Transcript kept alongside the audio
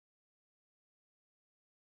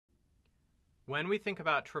When we think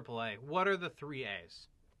about AAA, what are the 3 A's?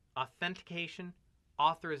 Authentication,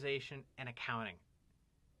 authorization, and accounting.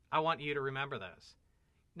 I want you to remember those.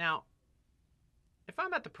 Now, if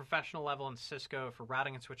I'm at the professional level in Cisco for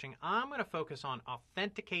routing and switching, I'm going to focus on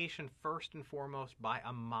authentication first and foremost by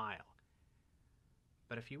a mile.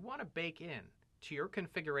 But if you want to bake in to your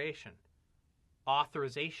configuration,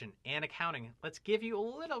 authorization and accounting, let's give you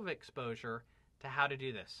a little of exposure to how to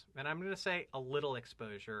do this. And I'm going to say a little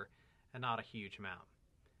exposure and not a huge amount.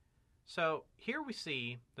 So here we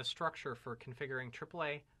see the structure for configuring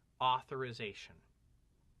AAA authorization.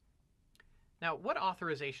 Now, what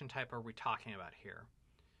authorization type are we talking about here?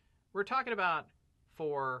 We're talking about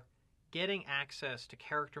for getting access to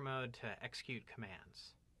character mode to execute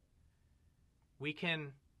commands. We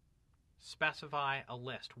can specify a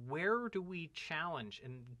list. Where do we challenge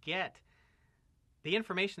and get the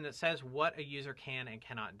information that says what a user can and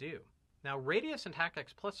cannot do? Now, Radius and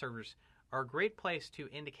TACACS Plus servers are a great place to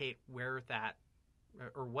indicate where that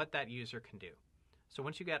or what that user can do. So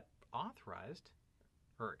once you get authorized,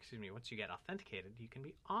 once you get authenticated, you can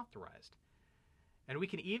be authorized. And we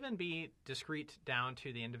can even be discrete down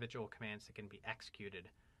to the individual commands that can be executed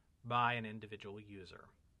by an individual user.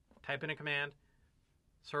 Type in a command,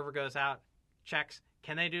 server goes out, checks,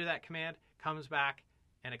 can they do that command, comes back,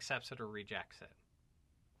 and accepts it or rejects it.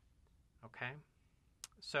 Okay?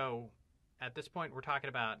 So at this point, we're talking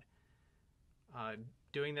about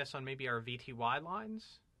doing this on maybe our VTY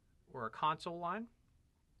lines or a console line.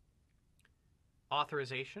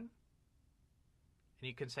 Authorization, and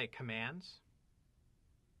you can say commands.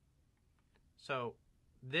 So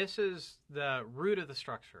this is the root of the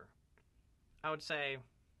structure. I would say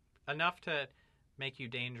enough to make you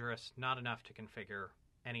dangerous, not enough to configure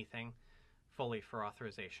anything fully for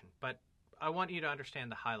authorization. But I want you to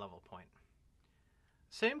understand the high level point.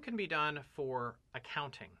 Same can be done for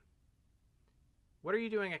accounting. What are you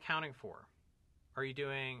doing accounting for? Are you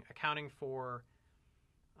doing accounting for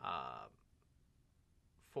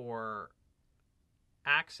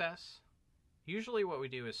access? Usually what we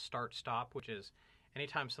do is start stop, which is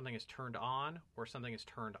anytime something is turned on or something is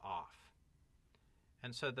turned off.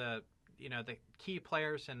 And so the key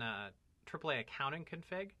players in a AAA accounting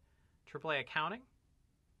config, AAA accounting,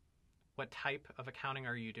 what type of accounting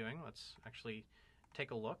are you doing? Let's actually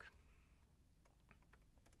take a look.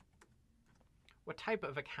 What type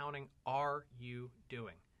of accounting are you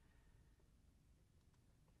doing?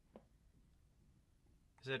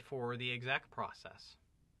 Is it for the exec process?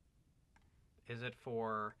 Is it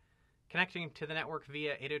for connecting to the network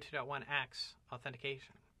via 802.1x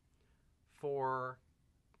authentication? For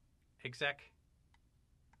exec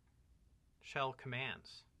shell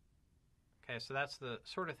commands? Okay, so that's the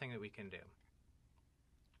sort of thing that we can do.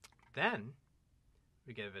 Then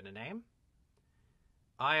we give it a name.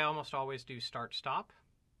 I almost always do start stop.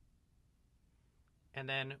 And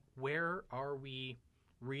then where are we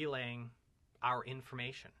relaying our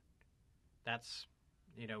information? That's,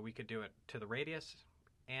 we could do it to the Radius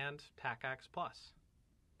and TACACS Plus.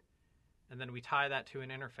 And then we tie that to an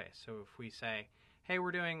interface. So if we say, hey,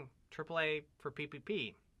 we're doing AAA for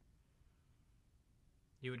PPP,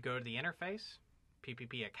 you would go to the interface,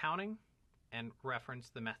 PPP accounting, and reference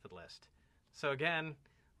the method list. So again,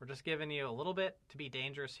 we're just giving you a little bit to be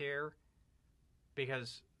dangerous here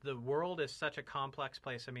because the world is such a complex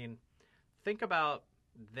place. I mean, think about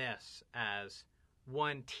this as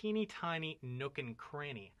one teeny tiny nook and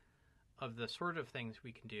cranny of the sort of things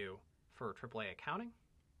we can do for AAA accounting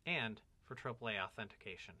and for AAA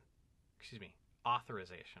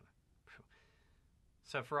authorization.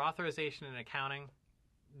 So for authorization and accounting,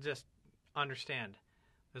 just understand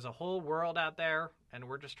there's a whole world out there and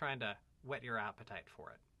we're just trying to whet your appetite for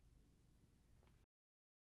it.